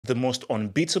the most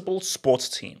unbeatable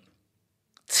sports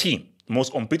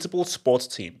most unbeatable sports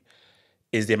team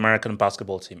is the American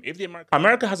basketball team. If the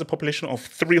America has a population of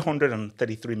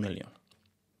 333 million.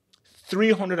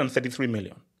 333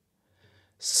 million.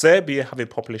 Serbia have a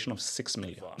population of 6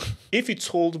 million. If you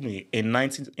told me in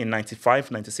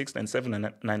 95, 96, 97,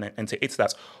 and 98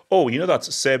 that, oh, you know that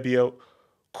Serbia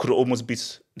could almost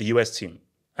beat the US team.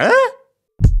 Huh?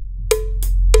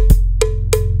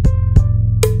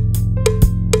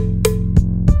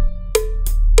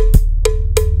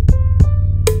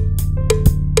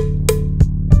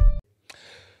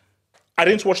 I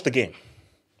didn't watch the game.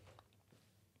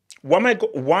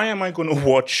 Why am I going to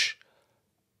watch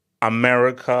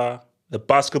America, the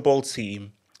basketball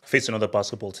team, face another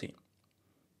basketball team?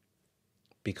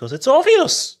 Because it's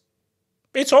obvious.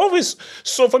 It's obvious.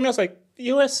 So for me, I was like,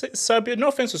 US, Serbia, no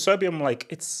offense to Serbia, I'm like,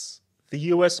 it's the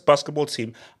US basketball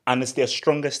team and it's their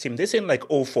strongest team. This ain't like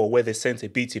 0-4 where they sent a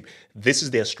B team. This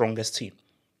is their strongest team.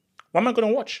 What am I going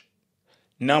to watch?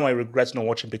 Now I regret not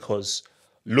watching because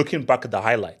looking back at the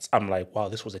highlights, I'm like, wow,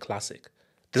 this was a classic.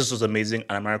 This was amazing,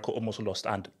 and America almost lost.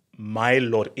 And my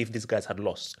Lord, if these guys had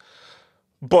lost.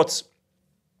 But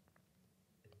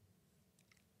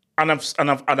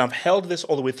I've held this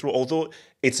all the way through, although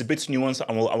it's a bit nuanced,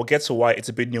 and I will get to why it's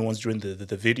a bit nuanced during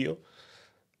the video.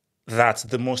 That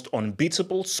the most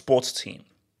unbeatable sports team,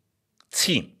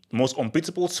 most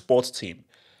unbeatable sports team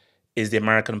is the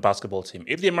American basketball team.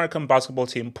 If the American basketball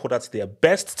team put out their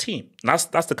best team, that's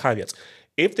the caveat.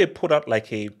 If they put out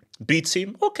like a B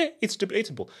team, okay, it's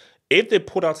debatable. If they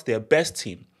put out their best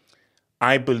team,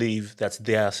 I believe that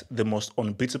they are the most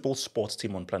unbeatable sports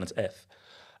team on planet Earth.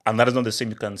 And that is not the same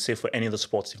you can say for any other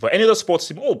sports team. For any other sports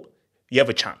team, oh, you have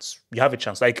a chance. You have a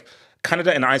chance. Like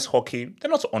Canada in ice hockey,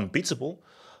 they're not unbeatable.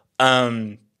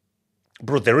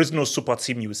 Bro, there is no super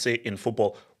team, you would say, in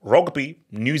football. Rugby,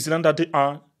 New Zealand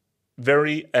are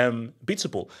very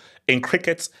beatable. In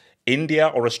cricket, India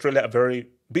or Australia are very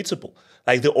beatable.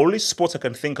 Like the only sport I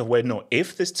can think of where, no,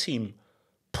 if this team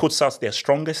puts out their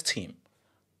strongest team,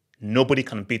 nobody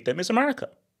can beat them is America.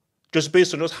 Just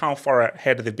based on just how far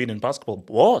ahead they've been in basketball.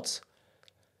 But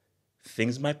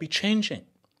things might be changing.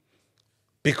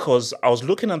 Because I was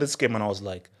looking at this game and I was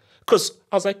like,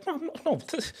 no,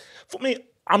 for me,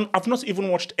 I've not even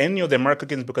watched any of the American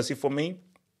games because see, for me,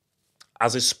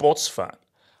 as a sports fan,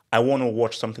 I want to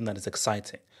watch something that is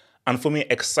exciting. And for me,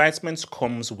 excitement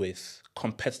comes with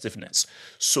competitiveness.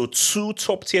 So 2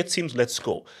 top-tier teams, let's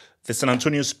go. The San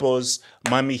Antonio Spurs,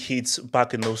 Miami Heat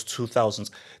back in those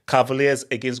 2000s. Cavaliers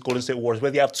against Golden State Warriors,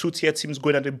 where they have 2-tier teams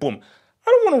going at it, boom.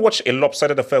 I don't want to watch a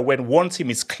lopsided affair when one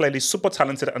team is clearly super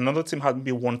talented and another team has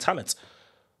maybe one talent.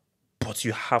 But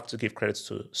you have to give credit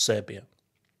to Serbia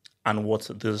and what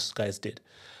those guys did.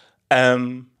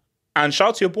 And shout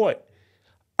out to your boy.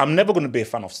 I'm never going to be a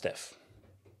fan of Steph.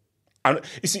 And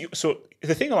you see, so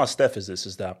the thing about Steph is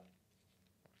that,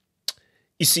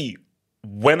 you see,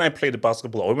 when I play the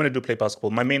basketball or when I do play basketball,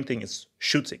 my main thing is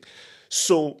shooting.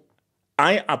 So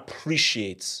I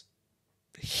appreciate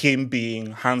him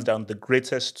being hands down the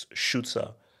greatest shooter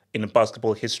in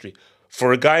basketball history.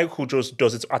 For a guy who just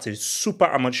does it at a super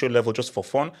amateur level just for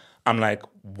fun, I'm like,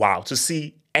 wow. To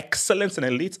see excellence and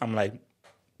elite, I'm like,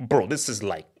 bro, this is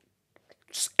like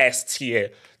S-tier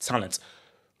talent.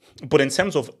 But in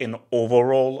terms of an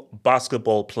overall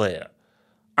basketball player,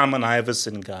 I'm an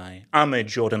Iverson guy, I'm a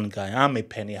Jordan guy, I'm a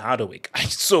Penny Hardaway guy.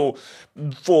 So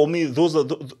for me, those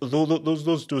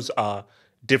dudes are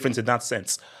different in that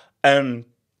sense.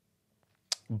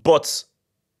 But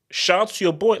shout out to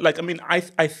your boy. Like, I mean, I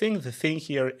think the thing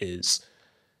here is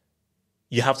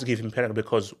you have to give him credit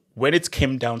because when it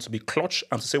came down to be clutch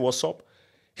and to say what's up,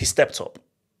 he stepped up.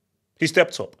 He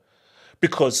stepped up.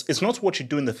 Because it's not what you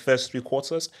do in the first 3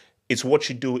 quarters, it's what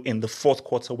you do in the 4th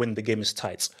quarter when the game is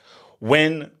tight.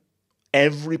 When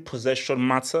every possession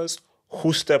matters,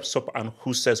 who steps up and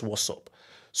who says what's up.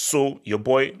 So your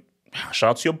boy, shout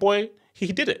out to your boy,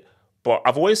 he did it. But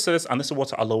I've always said this, and this is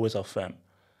what I'll always affirm.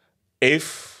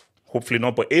 If, hopefully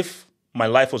not, but if my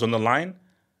life was on the line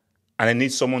and I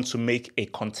need someone to make a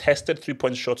contested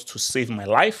 3-point shot to save my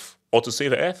life or to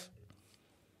save Earth,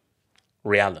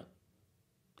 Ray Allen.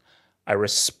 I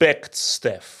respect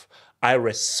Steph. I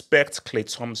respect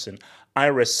Klay Thompson. I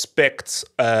respect,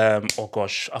 I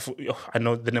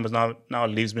know the name is now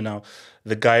leaves me now.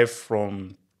 The guy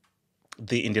from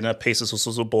the Indiana Pacers who's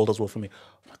also bald as well for me.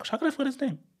 Oh my gosh, how can I forget his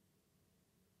name?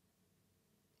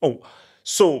 Oh,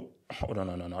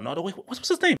 no. Wait, what's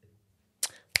his name?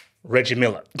 Reggie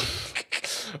Miller.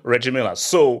 Reggie Miller.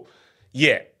 So,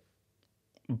 yeah.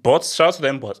 But shout out to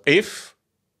them, but if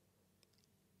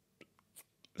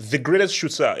the greatest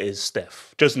shooter is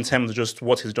Steph, just in terms of just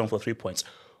what he's done for 3 points.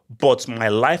 But my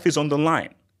life is on the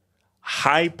line.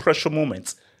 High pressure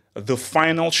moments. The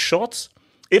final shot.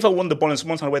 If I won the ball in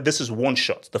someone's hand where this is one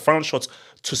shot, the final shot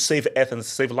to save earth and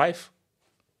save life,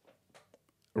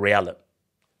 Real.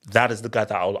 That is the guy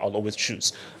that I'll always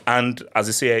choose. And as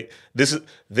I say, this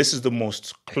is the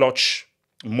most clutch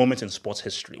moment in sports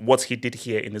history, what he did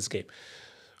here in this game.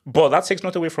 But that takes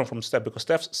not away from Steph, because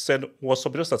Steph said what's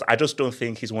up, just that I just don't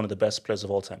think he's one of the best players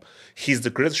of all time. He's the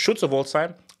greatest shooter of all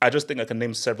time. I just think I can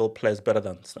name several players better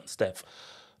than Steph.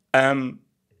 What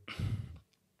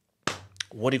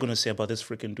are you going to say about this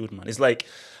freaking dude, man? It's like,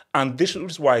 and this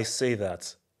is why I say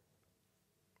that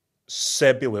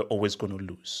Serbia were always going to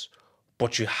lose.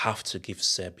 But you have to give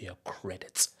Serbia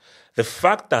credit. The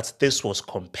fact that this was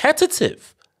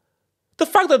competitive,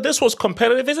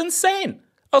 is insane.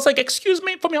 I was like, excuse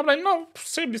me, for me, I'm like, no,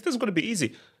 seriously, this is going to be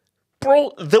easy.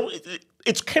 Bro,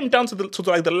 it came down to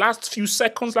the last few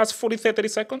seconds, last 40, 30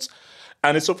 seconds.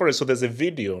 And it's so funny. So there's a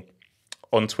video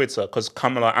on Twitter, because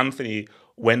Kamala Anthony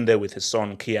went there with his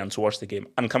son, Kian, to watch the game.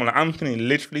 And Kamala Anthony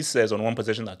literally says on one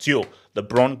possession that, yo,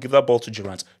 LeBron, give that ball to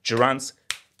Durant. Durant,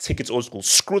 take it old school.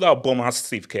 Screw that bum-ass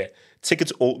Steve Kerr. Take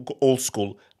it old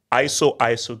school.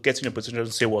 ISO, get in your position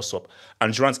and say what's up.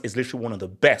 And Durant is literally one of the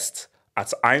best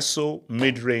at ISO,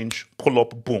 mid-range,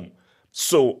 pull-up, boom.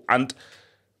 So, and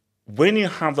when you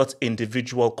have that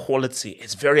individual quality,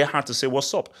 it's very hard to say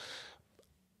what's up.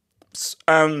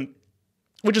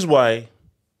 Which is why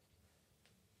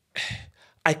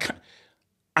I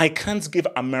can't give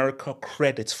America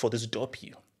credit for this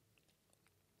W.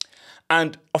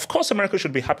 And of course America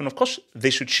should be happy, and of course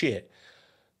they should cheer.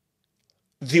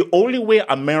 The only way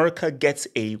America gets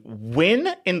a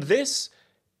win in this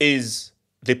is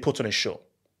they put on a show.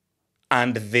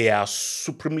 And they are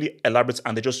supremely elaborate,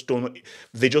 and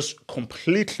they just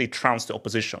completely trounce the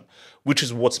opposition, which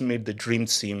is what's made the Dream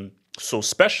Team so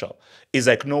special. It's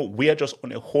like, no, we are just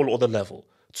on a whole other level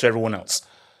to everyone else.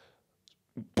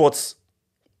 But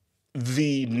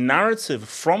the narrative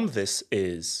from this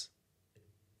is,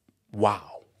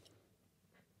 wow.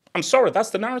 I'm sorry, that's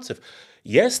the narrative.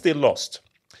 Yes, they lost.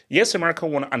 Yes, America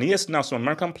won. And yes, now some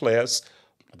American players,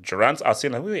 Durant, are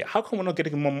saying, like, wait, how come we're not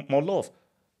getting more love?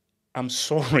 I'm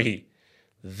sorry.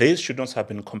 This should not have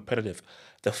been competitive.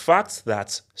 The fact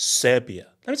that Serbia,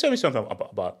 let me tell you something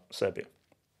about Serbia.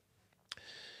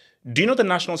 Do you know the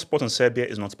national sport in Serbia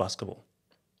is not basketball?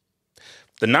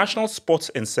 The national sport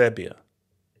in Serbia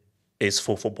is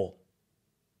for football.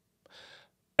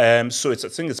 So I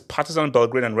think it's Partizan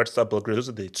Belgrade and Red Star Belgrade. Those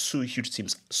are the two huge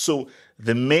teams. So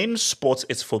the main sport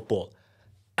is football.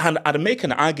 And I'd make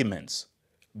an argument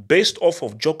based off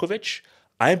of Jokic.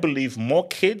 I believe more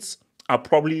kids are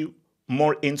probably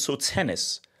more into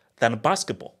tennis than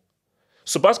basketball.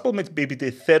 So basketball may be the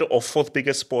third or fourth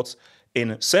biggest sport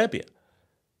in Serbia.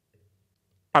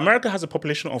 America has a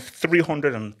population of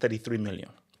 333 million.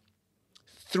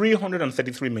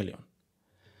 333 million.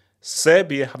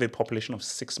 Serbia have a population of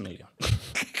 6 million.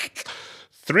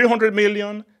 300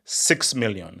 million, 6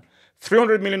 million.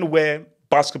 300 million where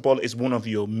basketball is one of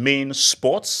your main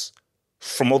sports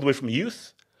from all the way from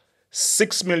youth.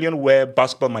 6 million where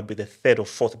basketball might be the third or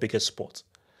fourth biggest sport.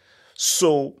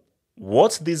 So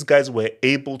what these guys were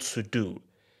able to do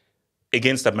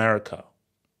against America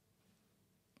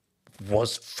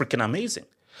was freaking amazing.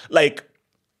 Like,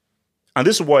 and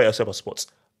this is why I say about sports.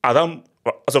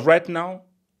 As of right now,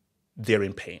 they're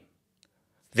in pain.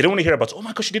 They don't want to hear about, oh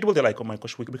my gosh, you did well. They're like, oh my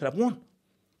gosh, we could have won.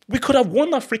 We could have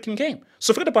won that freaking game.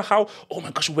 So forget about how, oh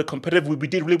my gosh, we're competitive, we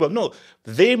did really well. No,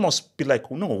 they must be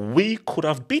like, oh, no, we could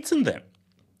have beaten them.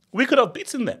 We could have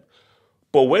beaten them.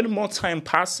 But when more time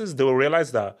passes, they will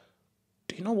realize that,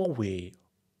 do you know what we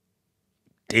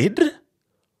did?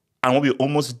 And what we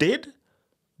almost did?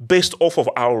 Based off of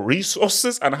our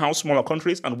resources and how small our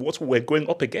country is and what we're going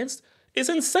up against is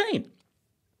insane.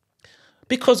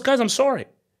 Because, guys, I'm sorry.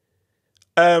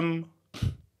 A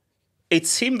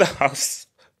team that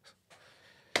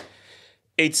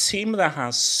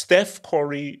has Steph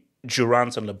Curry,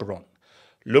 Durant, and LeBron.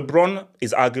 LeBron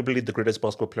is arguably the greatest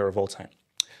basketball player of all time.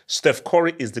 Steph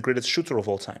Curry is the greatest shooter of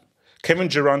all time. Kevin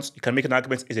Durant, you can make an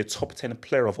argument, is a top 10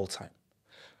 player of all time.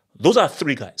 Those are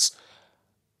three guys.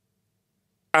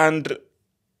 And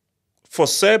for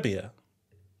Serbia,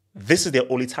 this is their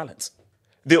only talent.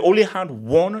 They only had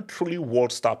one truly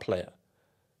world-star player.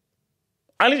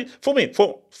 I only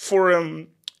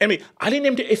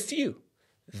named a few.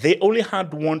 They only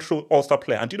had one true all-star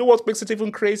player. And do you know what makes it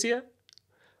even crazier?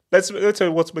 Let's tell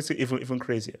you what makes it even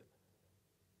crazier.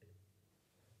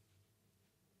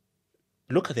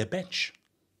 Look at their bench.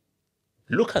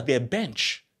 Look at their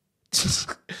bench.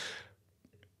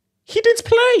 He didn't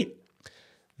play.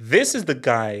 This is the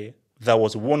guy that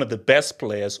was one of the best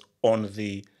players on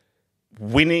the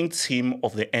winning team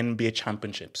of the NBA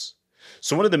championships.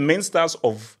 So one of the main stars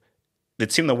of the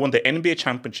team that won the NBA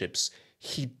championships,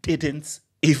 he didn't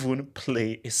even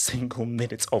play a single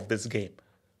minute of this game.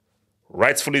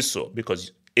 Rightfully so,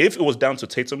 because if it was down to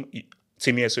Tatum,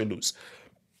 Team USA lose.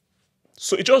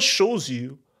 So it just shows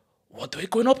you what they're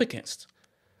going up against.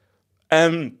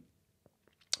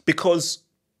 Because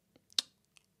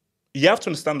you have to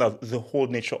understand that the whole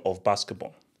nature of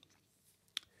basketball.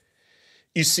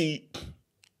 You see,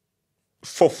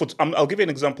 I'll give you an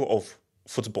example of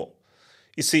football.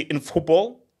 You see, in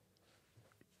football,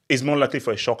 it's more likely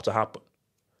for a shock to happen.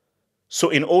 So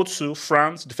in 2002,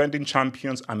 France, defending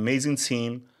champions, amazing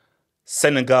team,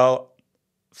 Senegal,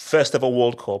 first ever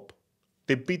World Cup,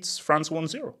 they beat France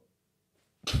 1-0.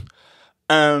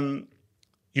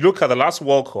 You look at the last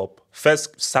World Cup,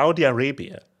 first Saudi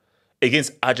Arabia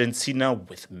against Argentina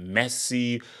with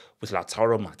Messi, with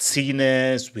Lautaro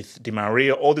Martinez, with Di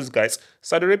Maria, all these guys.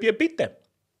 Saudi Arabia beat them.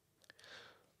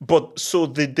 But so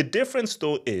the difference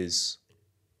though is,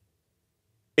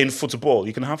 in football,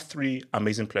 you can have four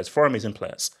amazing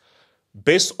players.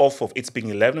 Based off of it being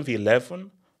 11v11,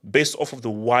 based off of the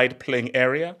wide playing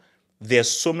area, there's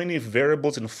so many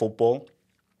variables in football,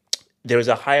 there is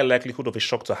a higher likelihood of a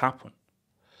shock to happen.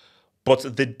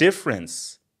 But the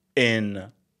difference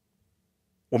in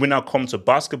when we now come to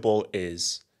basketball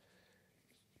is,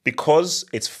 because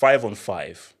it's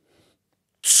 5-on-5,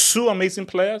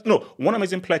 one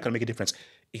amazing player can make a difference.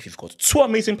 If you've got two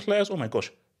amazing players, oh my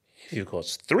gosh, if you've got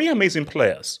three amazing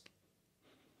players.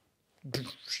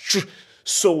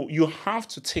 So you have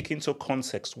to take into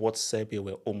context what Serbia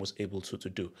were almost able to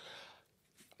do.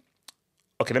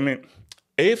 Okay,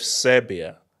 if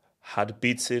Serbia had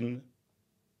beaten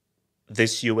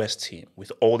this US team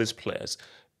with all these players,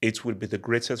 it would be the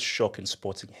greatest shock in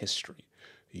sporting history.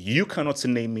 You cannot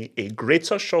name me a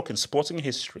greater shock in sporting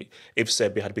history if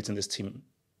Serbia had beaten this team.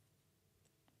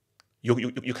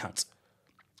 You can't.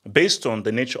 Based on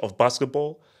the nature of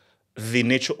basketball, the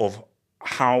nature of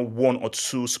how one or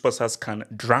two superstars can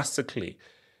drastically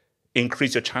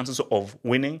increase your chances of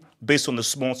winning based on the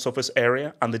small surface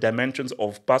area and the dimensions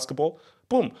of basketball,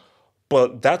 boom.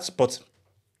 But this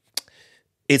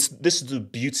is the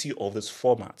beauty of this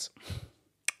format.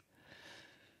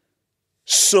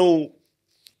 So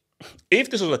if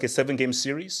this was like a 7-game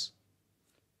series,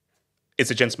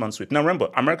 it's a gentleman's sweep. Now remember,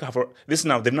 America they've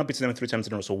not beaten them 3 times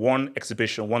in a row. So one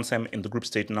exhibition, one time in the group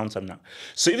stage, one time now.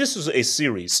 So if this was a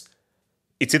series,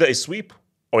 it's either a sweep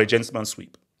or a gentleman's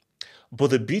sweep. But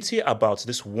the beauty about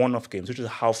this one-off games, which is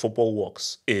how football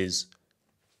works, is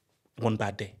one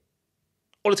bad day.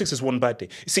 All it takes is one bad day.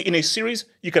 You see, in a series,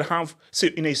 you can have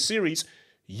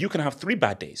 3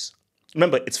 bad days.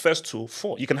 Remember, it's first to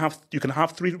 4. You can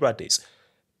have 3 bad days.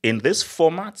 In this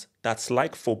format, that's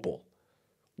like football.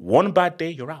 One bad day,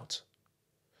 you're out.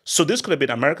 So this could have been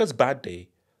America's bad day.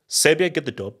 Serbia get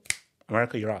the dub.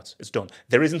 America, you're out. It's done.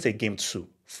 There isn't a game 2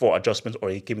 for adjustments or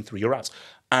a game 3. You're out.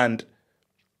 And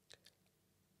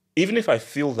even if I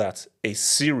feel that a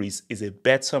series is a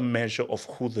better measure of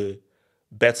who the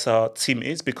better team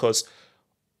is, because,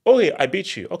 okay, I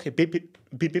beat you. Okay,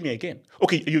 beat me again.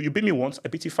 Okay, you beat me once. I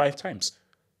beat you 5 times.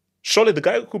 Surely the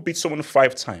guy who beat someone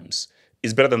 5 times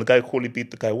is better than the guy who only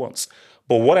beat the guy once.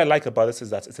 But what I like about this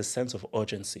is that it's a sense of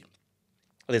urgency,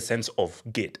 a sense of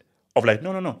gid, of like,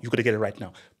 no, you got to get it right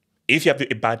now. If you have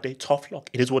a bad day, tough luck.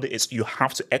 It is what it is. You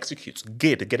have to execute,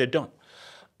 gid, get it done.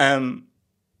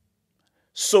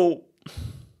 So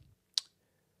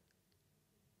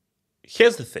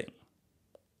here's the thing.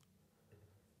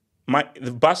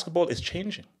 The basketball is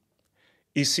changing.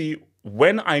 You see,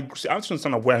 I have to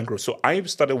understand where I grew. So I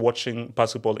started watching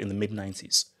basketball in the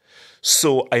mid-90s.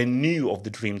 So I knew of the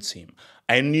Dream Team.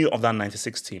 I knew of that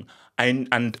 96 team.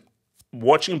 And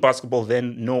watching basketball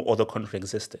then, no other country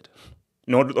existed.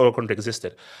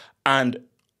 And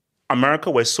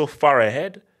America was so far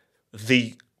ahead,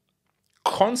 the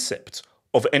concept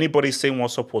of anybody saying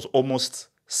what's up was almost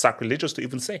sacrilegious to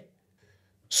even say.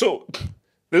 So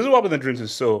this is what happened in the Dream Team.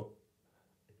 So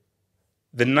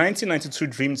the 1992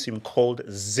 Dream Team called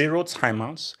 0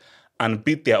 timeouts and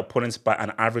beat their opponents by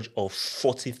an average of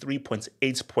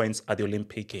 43.8 points at the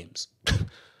Olympic Games.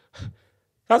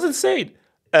 That's insane.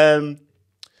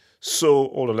 So,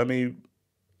 hold on, let me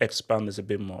expand this a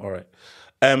bit more. All right.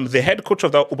 The head coach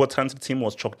of that uber-talented team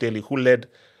was Chuck Daly, who led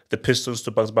the Pistons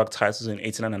to back-to-back titles in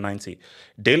 89 and 90.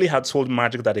 Daly had told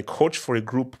Magic that a coach for a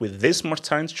group with this much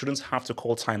talent shouldn't have to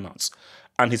call timeouts.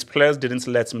 And his players didn't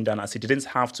let him down, as he didn't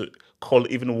have to call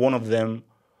even one of them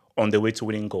on the way to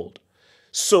winning gold.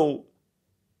 So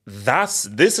this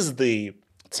is the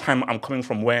time I'm coming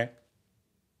from, where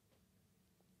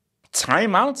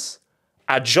timeouts,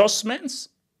 adjustments,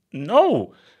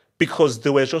 no, because they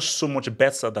were just so much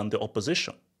better than the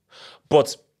opposition.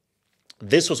 But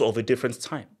this was of a different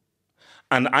time.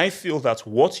 And I feel that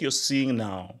what you're seeing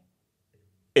now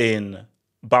in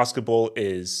basketball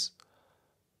is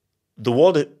the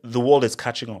world is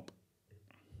catching up.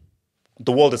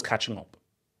 The world is catching up.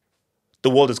 The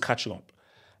world is catching up.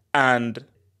 And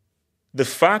the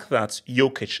fact that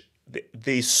Jokic,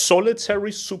 the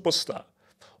solitary superstar,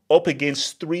 up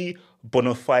against three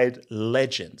bona fide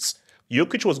legends.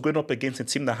 Jokic was going up against a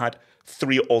team that had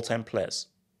three all-time players.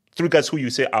 Three guys who you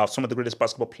say are some of the greatest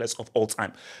basketball players of all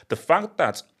time. The fact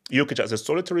that Jokic, as a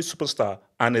solitary superstar,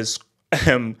 and his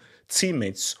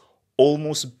teammates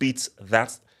almost beat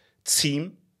that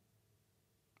team,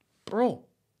 bro,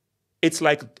 it's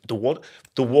like the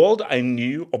world I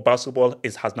knew of basketball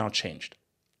has now changed.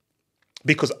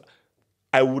 Because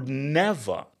I would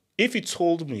never, if you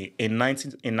told me in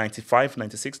 95,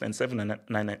 96, 97, and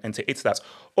 98 that,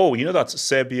 oh, you know that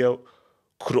Serbia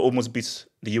could almost beat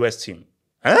the US team.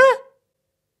 Huh?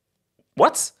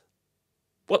 What?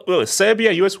 Well,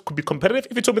 Serbia, US could be competitive?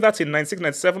 If you told me that in 96,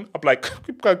 97, I'm like,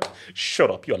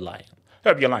 shut up, you're lying.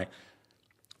 You're lying.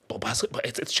 But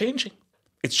it's changing.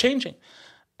 It's changing.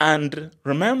 And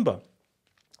remember,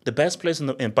 the best players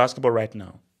in basketball right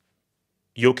now,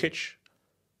 Jokic,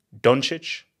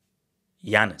 Doncic,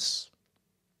 Giannis.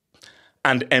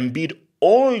 And Embiid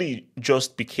only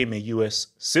just became a US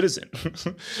citizen.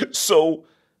 So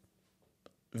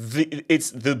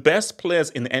it's the best players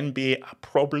in the NBA are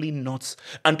probably not.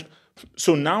 And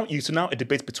so now you see now a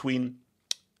debate between,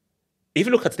 if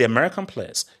you look at the American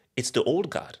players, it's the old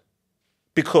guard.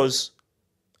 Because,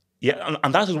 yeah,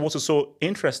 and that is what is so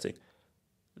interesting.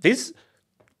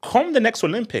 Come the next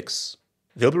Olympics,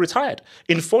 they'll be retired.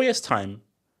 In 4 years' time,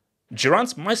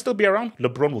 Durant might still be around.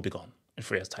 LeBron will be gone in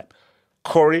 4 years' time.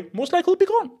 Curry most likely will be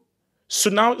gone. So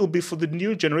now it will be for the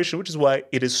new generation, which is why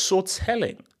it is so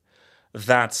telling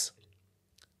that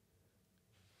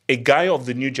a guy of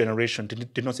the new generation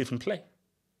did not even play.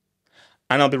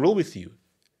 And I'll be real with you.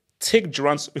 Take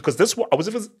Durant, because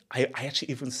I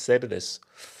actually even said this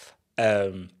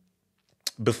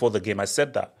before the game. I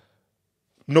said that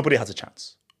nobody has a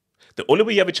chance. The only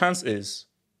way you have a chance is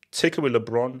take away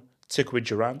LeBron, take away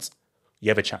Durant, you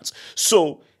have a chance.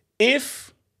 So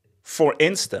if, for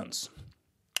instance,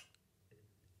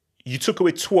 you take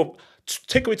away 12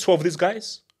 of these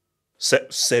guys,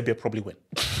 Serbia probably win.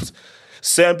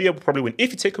 Serbia will probably win.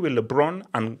 If you take away LeBron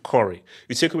and Curry,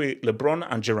 you take away LeBron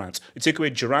and Durant, you take away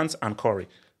Durant and Curry,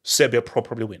 Serbia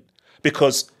probably win.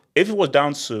 Because if it was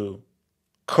down to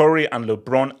Curry and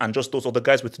LeBron and just those other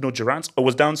guys with no Durant, or it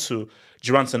was down to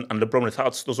Durant and LeBron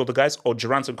without those other guys, or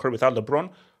Durant and Curry without LeBron,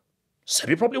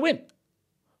 Serbia probably win.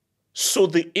 So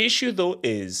the issue, though,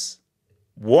 is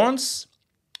once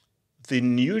the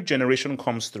new generation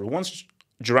comes through, once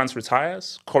Durant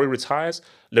retires, Curry retires,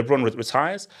 LeBron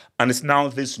retires, and it's now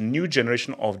this new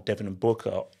generation of Devin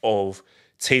Booker, of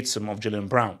Tatum, of Jaylen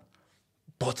Brown.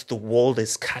 But the world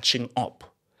is catching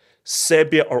up.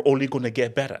 Serbia are only going to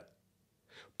get better.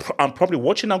 And probably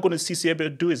what you're now going to see Serbia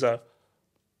do is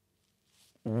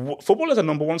football is a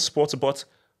number one sport, but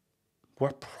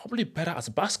we're probably better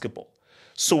at basketball.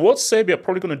 So what Serbia are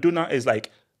probably going to do now is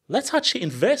like, let's actually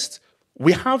invest.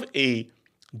 We have a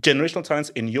generational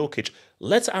talent in Jokic.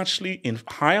 Let's actually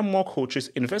hire more coaches,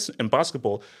 invest in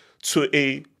basketball to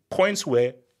a point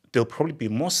where there'll probably be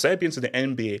more Serbians in the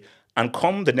NBA. And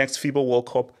come the next FIBA World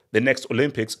Cup, the next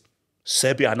Olympics,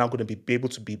 Serbia are now going to be able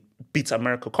to beat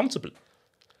America comfortably.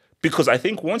 Because I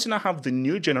think once you now have the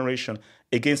new generation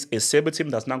against a Serbia team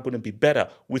that's now going to be better,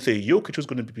 with a Jokic who's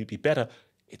going to be better,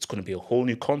 it's going to be a whole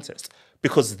new contest.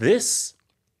 Because this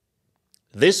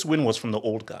win was from the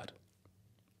old guard.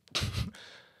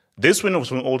 This win was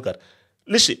from the old guard.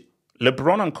 Listen,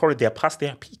 LeBron and Curry, they're past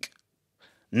their peak.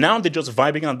 Now they're just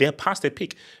vibing and they're past their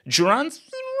peak. Durant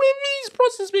really is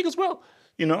past his peak as well.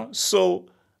 You know? So,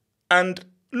 and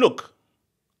look,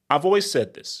 I've always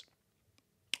said this.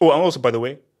 Oh, and also, by the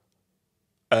way,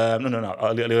 no.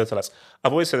 I'll leave it to last.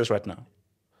 I've always said this right now.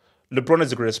 LeBron is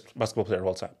the greatest basketball player of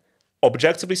all time.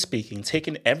 Objectively speaking,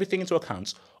 taking everything into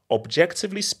account,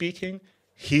 objectively speaking,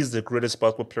 he's the greatest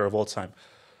basketball player of all time.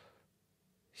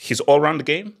 His all-round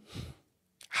game,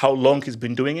 how long he's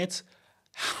been doing it,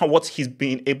 what he's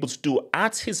been able to do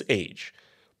at his age,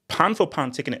 pound for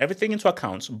pound, taking everything into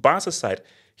account, bias aside,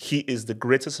 he is the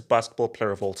greatest basketball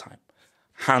player of all time.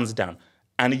 Hands down.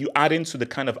 And you add into the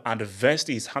kind of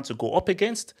adversity he's had to go up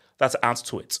against, that adds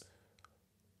to it.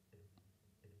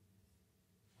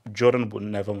 Jordan would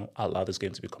never allow this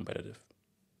game to be competitive.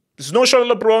 There's no shot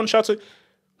at LeBron. Shout to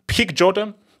pick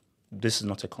Jordan. This is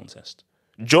not a contest.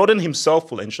 Jordan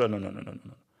himself will ensure, no.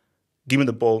 Give me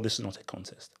the ball. This is not a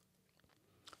contest.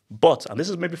 But, and this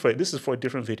is for a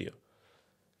different video,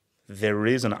 there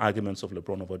is an argument of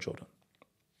LeBron over Jordan.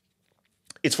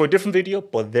 It's for a different video,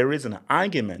 but there is an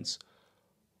argument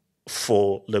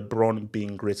for LeBron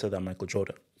being greater than Michael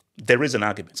Jordan. There is an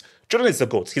argument. Jordan is the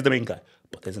GOAT. He's the main guy.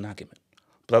 But there's an argument.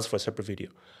 But that's for a separate video.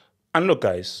 And look,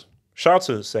 guys, shout out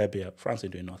to Serbia. France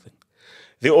ain't doing nothing.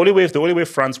 The only way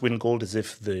France win gold is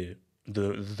if the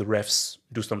refs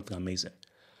do something amazing.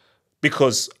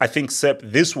 Because I think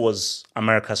this was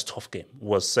America's tough game,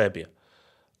 was Serbia.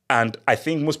 And I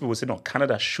think most people would say, no,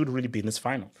 Canada should really be in this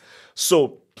final.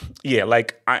 So, yeah,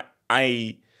 like,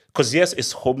 because yes,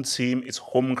 it's home team, it's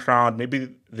home crowd.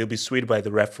 Maybe they'll be swayed by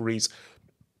the referees.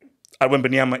 And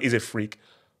Wembanyama is a freak.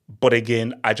 But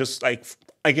again, I'm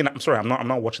sorry, I'm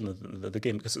not watching the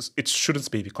game because it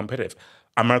shouldn't be competitive.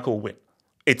 America will win.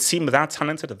 A team that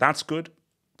talented, that's good,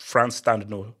 France stand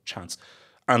no chance.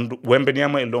 And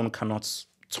Wembanyama alone cannot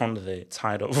turn the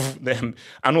tide of them.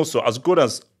 And also, as good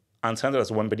as and talented as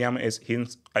Wembanyama is,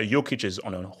 Jokic is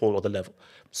on a whole other level.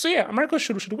 So yeah, America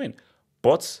should win.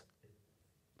 But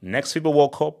next FIBA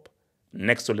World Cup,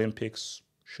 next Olympics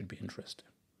should be interesting.